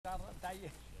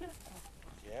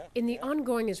In the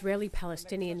ongoing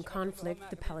Israeli-Palestinian conflict,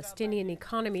 the Palestinian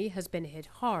economy has been hit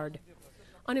hard.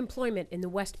 Unemployment in the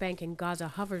West Bank and Gaza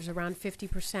hovers around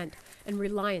 50%, and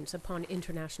reliance upon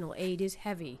international aid is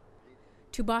heavy.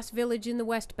 Tubas village in the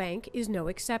West Bank is no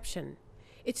exception.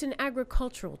 It's an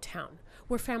agricultural town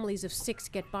where families of 6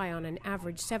 get by on an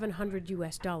average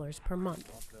 $700 per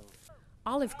month.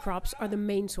 Olive crops are the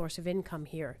main source of income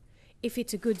here. If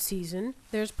it's a good season,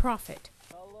 there's profit.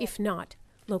 If not,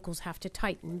 locals have to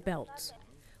tighten belts.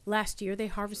 Last year, they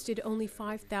harvested only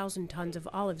 5,000 tons of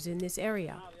olives in this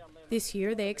area. This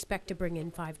year, they expect to bring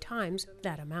in 5 times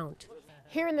that amount.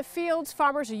 Here in the fields,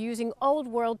 farmers are using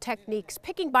old-world techniques,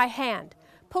 picking by hand,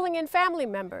 pulling in family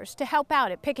members to help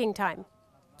out at picking time.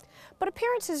 But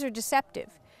appearances are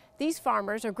deceptive. These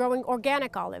farmers are growing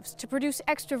organic olives to produce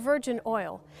extra virgin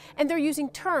oil, and they're using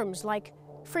terms like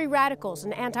free radicals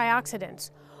and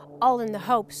antioxidants, all in the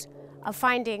hopes of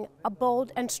finding a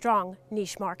bold and strong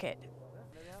niche market.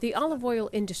 The olive oil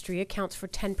industry accounts for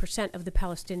 10% of the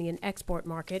Palestinian export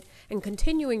market, and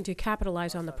continuing to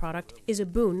capitalize on the product is a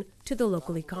boon to the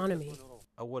local economy.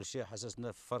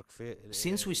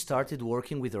 Since we started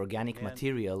working with organic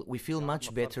material, we feel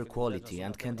much better quality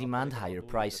and can demand higher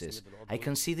prices. I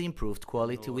can see the improved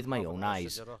quality with my own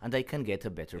eyes, and I can get a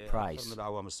better price.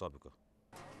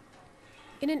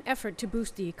 In an effort to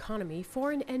boost the economy,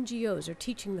 foreign NGOs are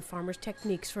teaching the farmers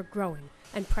techniques for growing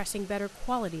and pressing better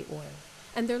quality oil.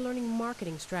 And they're learning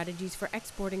marketing strategies for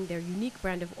exporting their unique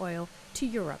brand of oil to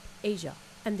Europe, Asia,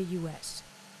 and the US.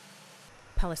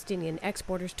 Palestinian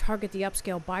exporters target the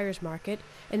upscale buyer's market,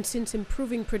 and since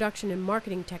improving production and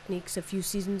marketing techniques a few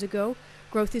seasons ago,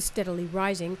 growth is steadily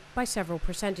rising by several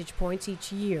percentage points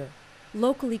each year.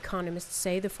 Local economists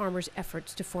say the farmers'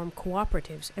 efforts to form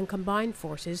cooperatives and combine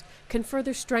forces can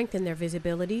further strengthen their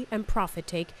visibility and profit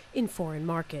take in foreign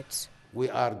markets. We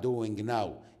are doing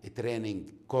now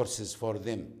training courses for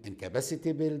them in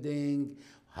capacity building,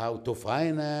 how to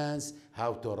finance,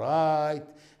 how to write,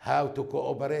 how to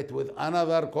cooperate with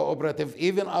another cooperative,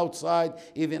 even outside,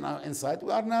 even inside.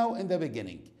 We are now in the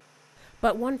beginning.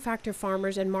 But one factor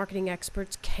farmers and marketing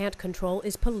experts can't control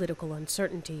is political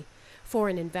uncertainty.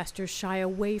 Foreign investors shy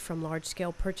away from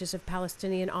large-scale purchase of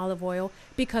Palestinian olive oil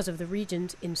because of the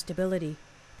region's instability.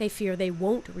 They fear they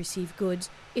won't receive goods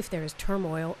if there is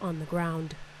turmoil on the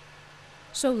ground.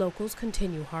 So locals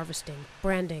continue harvesting,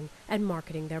 branding, and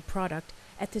marketing their product,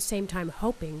 at the same time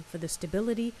hoping for the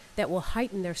stability that will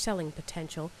heighten their selling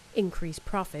potential, increase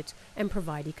profits, and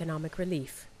provide economic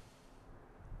relief.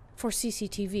 For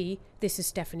CCTV, this is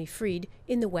Stephanie Fried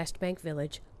in the West Bank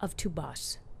village of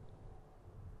Tubas.